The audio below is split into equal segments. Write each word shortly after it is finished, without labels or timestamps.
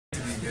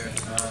here.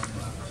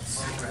 I'm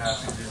super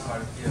happy to be a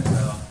part of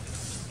PFL.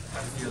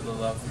 I feel the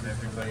love from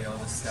everybody, all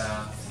the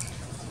staff,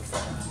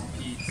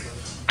 Pete,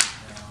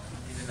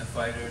 even the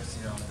fighters.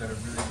 Got a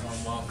really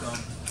warm welcome,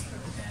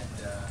 and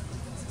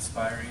it's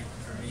inspiring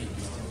for me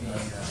to be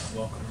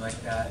welcomed like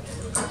that.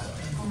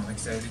 And I'm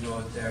excited to go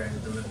out there and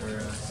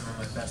deliver some of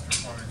my best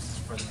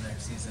performances for the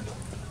next season.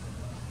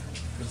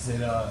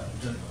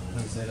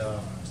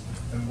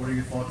 And what are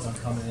your thoughts on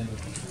coming in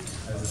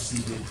as a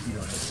seeded,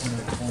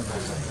 tournament corner?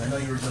 I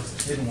know you were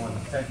just in one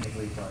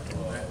technically, but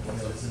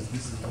this is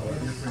a little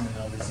different, and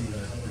obviously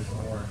there's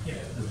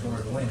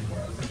more to win.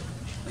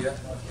 Yeah,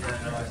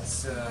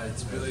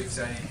 it's really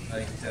exciting.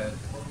 Like to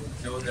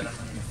know that I'm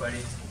going to be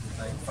fighting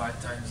like 5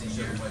 times a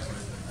year.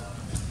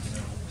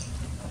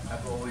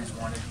 I've always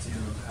wanted to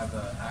have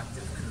an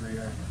active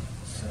career,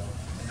 so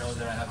I know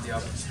that I have the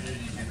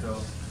opportunity to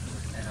go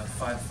and have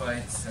 5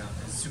 fights.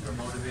 It's super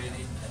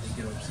motivating. I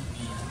think it'll keep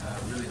me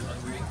really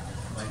hungry in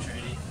my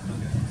training.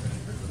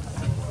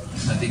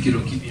 I think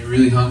it'll keep me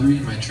really hungry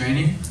in my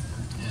training,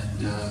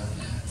 and I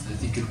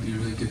think it'll be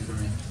really good for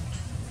me.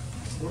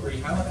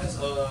 Rory, how has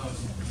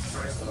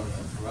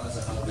regardless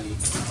of how we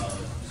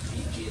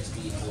beat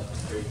GSP and what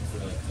prepared you for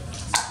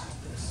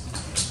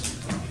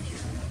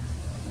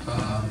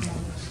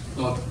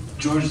Well,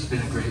 George has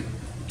been a great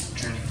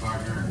training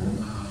partner,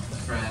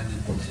 friend,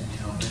 and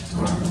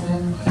mentor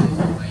in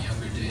my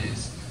younger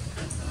days.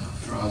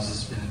 Faraz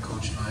has been a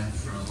coach of mine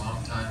for a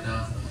long time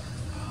now.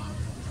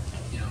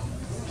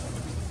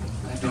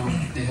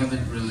 They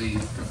haven't really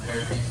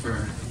prepared me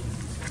for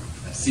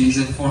a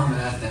season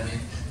format. I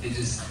mean, they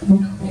just,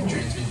 he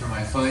trains me for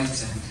my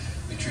fights, and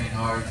we train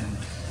hard,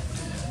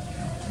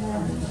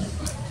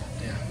 but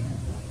yeah,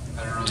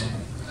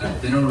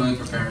 they don't really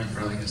prepare me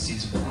for like a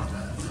season format.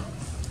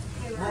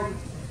 Hey, Rory,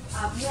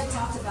 you had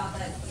talked about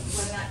that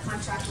when that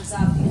contract was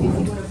up, if you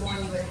would have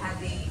won, you would have had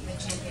the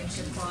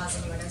championship clause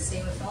and you would have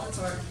stayed with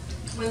Bellator.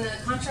 When the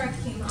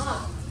contract came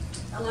up,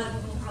 a lot of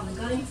people were probably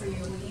gunning for you.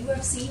 Were the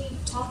UFC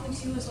talking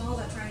to you as well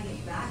about trying to get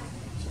you back?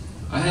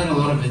 I had a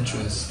lot of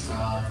interest,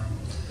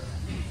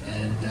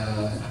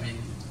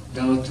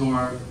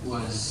 Bellator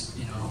was,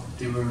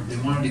 they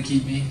wanted to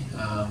keep me.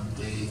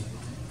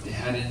 They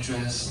had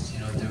interest.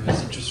 There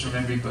was interest from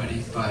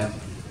everybody, but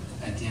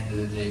at the end of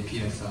the day,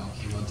 PFL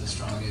came out the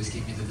strongest,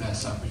 gave me the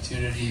best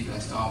opportunity,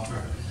 best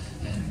offer,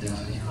 and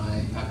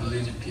I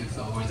believe in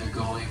PFL, where they're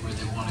going, where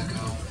they want to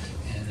go,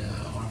 and I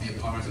want to be a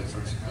part of it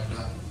from the ground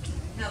up.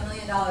 Now, $1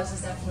 million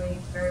is definitely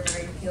very,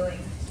 very appealing.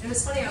 It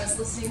was funny, I was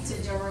listening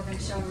to Joe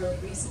Rogan's show really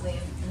recently,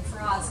 and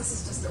Faraz, this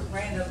is just a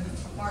random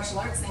martial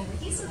arts thing, but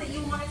he said that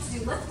you wanted to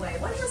do Lethwei.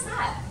 What was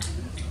that?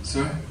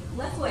 Sorry?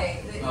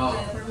 Lethwei, the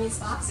Burmese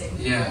boxing.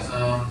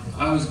 Yeah,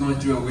 I was going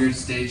through a weird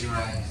stage in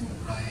my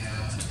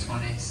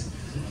 20s,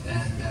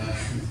 and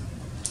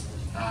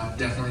I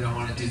definitely don't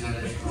want to do that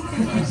anymore. I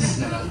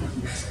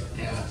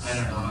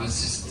don't know, I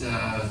was just,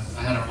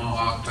 I had a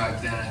mohawk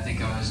back then. I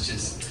think I was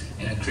just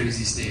in a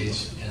crazy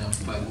stage,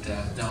 but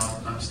no,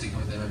 I'm sticking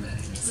with MMA.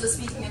 So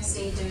speaking of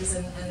stages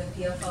and the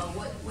PFL,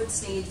 what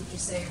stage would you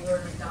say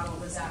Rory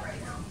MacDonald is at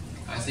right now?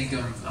 I think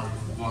I'm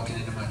walking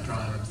into my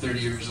prime. I'm 30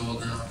 years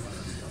old now,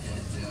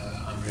 and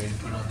I'm ready to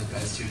put on the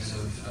best years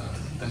of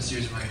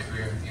my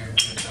career here in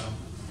PFL.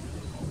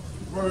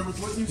 Rory, with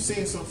what you've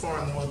seen so far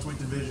in the welterweight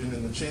division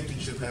and the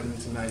championship happening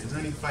tonight, is there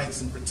any fights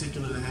in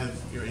particular that have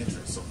your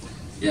interest so far?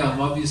 Yeah, I'm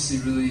obviously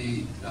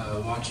really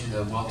watching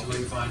the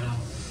welterweight final.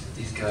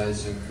 These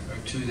guys are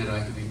 2 that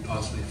I could be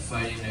possibly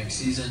fighting next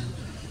season.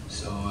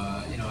 So,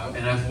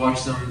 and I've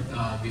watched them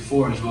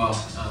before as well.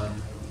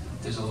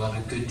 There's a lot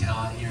of good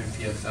talent here in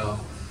PFL,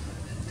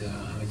 and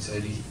I'm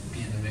excited to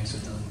be in the mix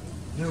with them.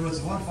 There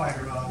was one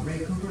fighter,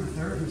 Ray Cooper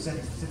III, who said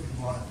he specifically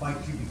wanted to fight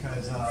you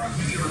because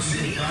he was a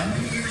friend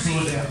who was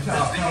a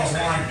fellow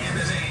line.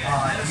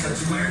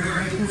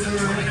 Ray Cooper.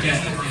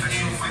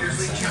 Professional Fighters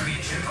League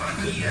Championship on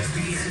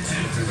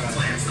ESPN2.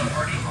 Plans the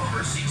Party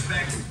Homer seeks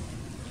back.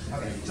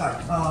 Okay, sorry.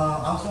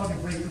 I was talking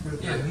to Ray Cooper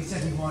III. He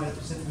said he wanted to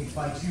specifically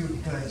fight you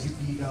because you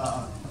beat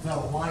a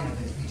fellow line of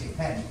his, BJ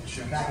Penn,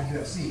 back in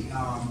UFC.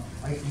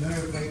 Are you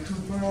familiar with Ray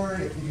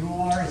Cooper? If you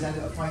are, is that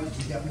a fight that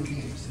you definitely would be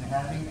interested in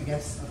having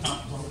against a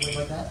top welterweight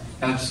like that?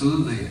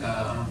 Absolutely.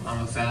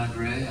 I'm a fan of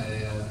Ray.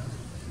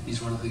 He's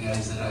one of the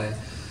guys that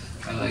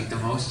I like the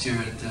most here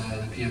at the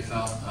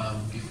PFL.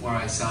 Before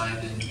I signed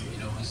and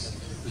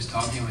was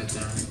talking with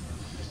him,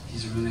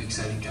 he's a really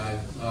exciting guy,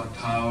 a lot of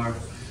power.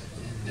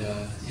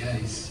 And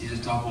he's a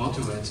top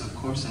welterweight, so of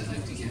course I'd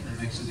like to get in the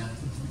mix with him.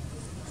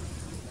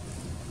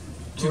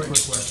 2 quick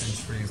questions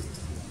for you.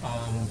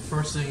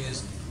 First thing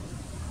is,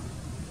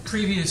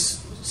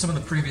 some of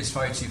the previous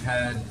fights you've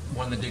had,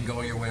 one that did go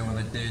your way, one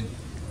that did.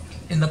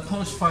 In the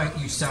post-fight,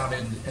 you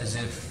sounded as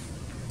if,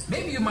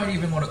 maybe you might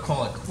even want to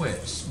call it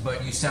quits,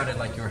 but you sounded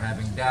like you were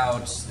having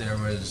doubts. There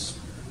was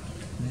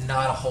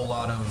not a whole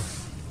lot of,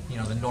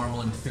 the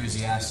normal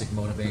enthusiastic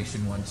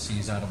motivation one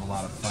sees out of a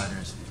lot of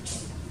fighters.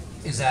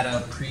 Is that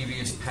a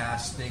previous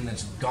past thing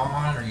that's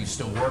gone? Are you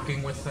still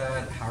working with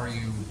that? How are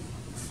you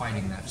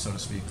fighting that, so to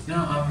speak? No,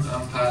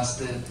 I'm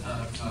past it.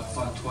 I've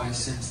fought twice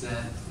since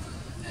then.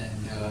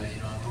 and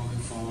you know, I'm moving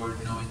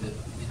forward, knowing that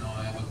you know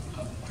I have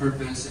a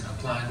purpose and a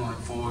plan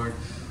going forward.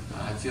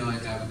 I feel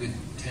like I have a good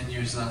 10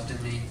 years left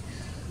in me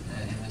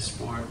in the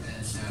sport,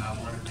 and I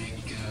want to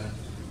make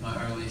my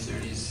early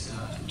 30s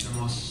the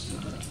most,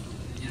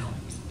 you know,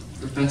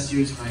 the best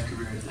years of my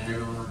career that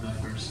everyone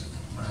remembers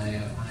when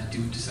I do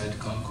decide to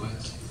call it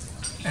quits.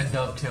 And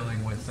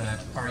dovetailing with that,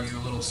 are you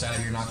a little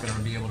sad you're not going to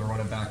be able to run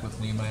it back with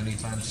Lima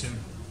anytime soon?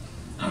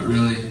 Not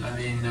really. I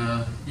mean,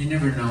 you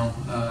never know.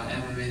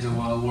 MMA is a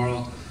wild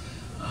world.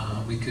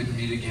 We could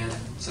meet again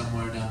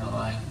somewhere down the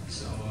line.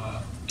 So,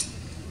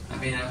 I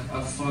mean,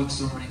 I've fought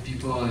so many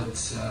people.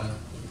 It's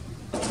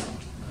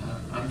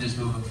I'm just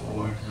moving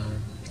forward.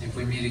 If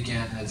we meet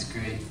again, that's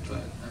great.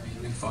 But I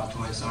mean, we fought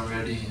twice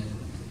already, and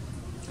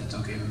that's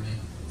okay with me.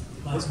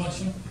 Last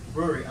question.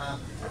 Rory,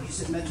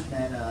 you mentioned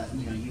that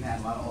you know you had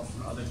a lot of offers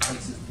from other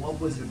places. What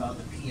was it about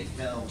the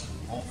PFL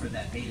offer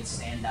that made it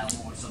stand out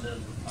more? So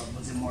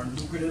was it more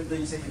lucrative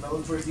than say the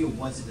Bellator deal?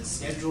 Was it the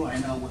schedule? I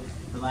know with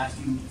the last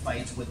few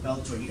fights with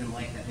Bellator, you didn't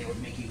like that they were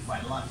making you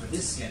fight a lot. For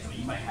this schedule,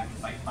 you might have to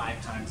fight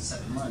 5 times in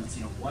 7 months.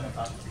 You know, what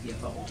about the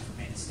PFL offer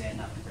made it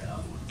stand out compared to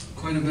other ones?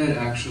 Quite a bit,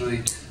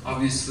 actually.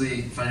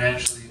 Obviously,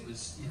 financially, it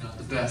was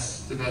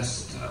the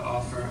best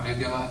offer I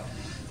got.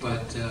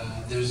 But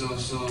there's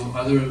also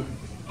other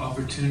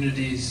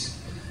opportunities,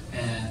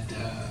 and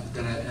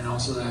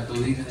also that I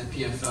believe in the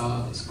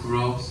PFL's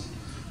growth.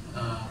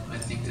 I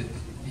think that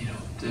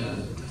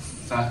the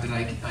fact that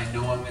I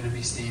know I'm going to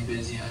be staying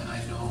busy.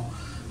 I know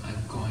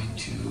I'm going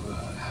to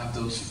have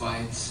those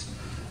fights.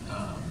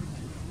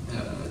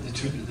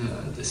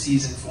 The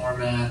season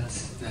format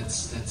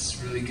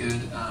that's really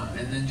good,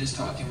 and then just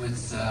talking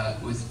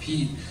with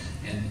Pete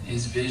and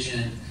his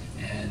vision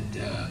and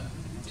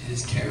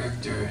his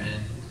character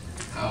and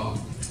how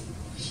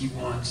he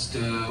wants to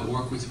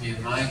work with me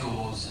in my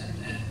goals,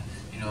 and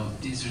you know,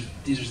 these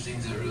are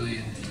things that really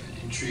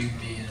intrigue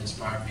me and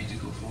inspire me to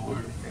go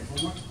forward.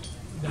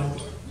 No.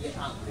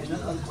 Yeah,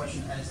 another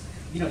question is,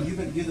 you know,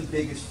 you're the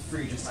biggest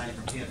free agent signing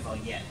for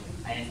PFL yet,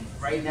 and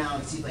right now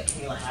it seems like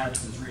Kayla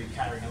Harris is really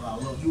carrying a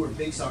lot. Look, you were a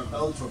big star in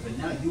Bellator, but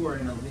now you are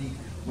in a league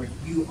where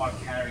you are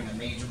carrying a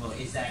major load.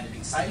 Is that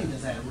exciting?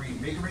 Does that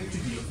reinvigorate you?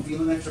 Do you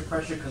feel an extra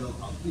pressure because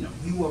you know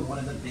you are one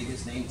of the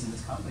biggest names in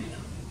this company now?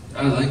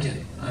 I like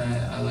it.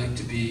 I like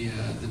to be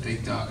the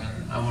big dog,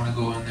 and I want to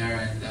go in there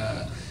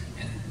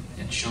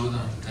and show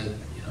them that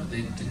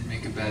they didn't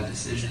make a bad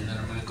decision. That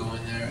I'm going to go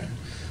in there and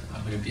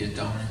I'm going to be a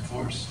dominant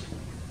force.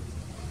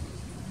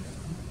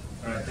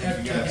 All right,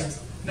 thank you guys.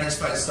 Next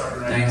fight's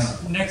starting right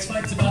now. Next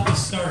fight's about to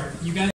start. You guys.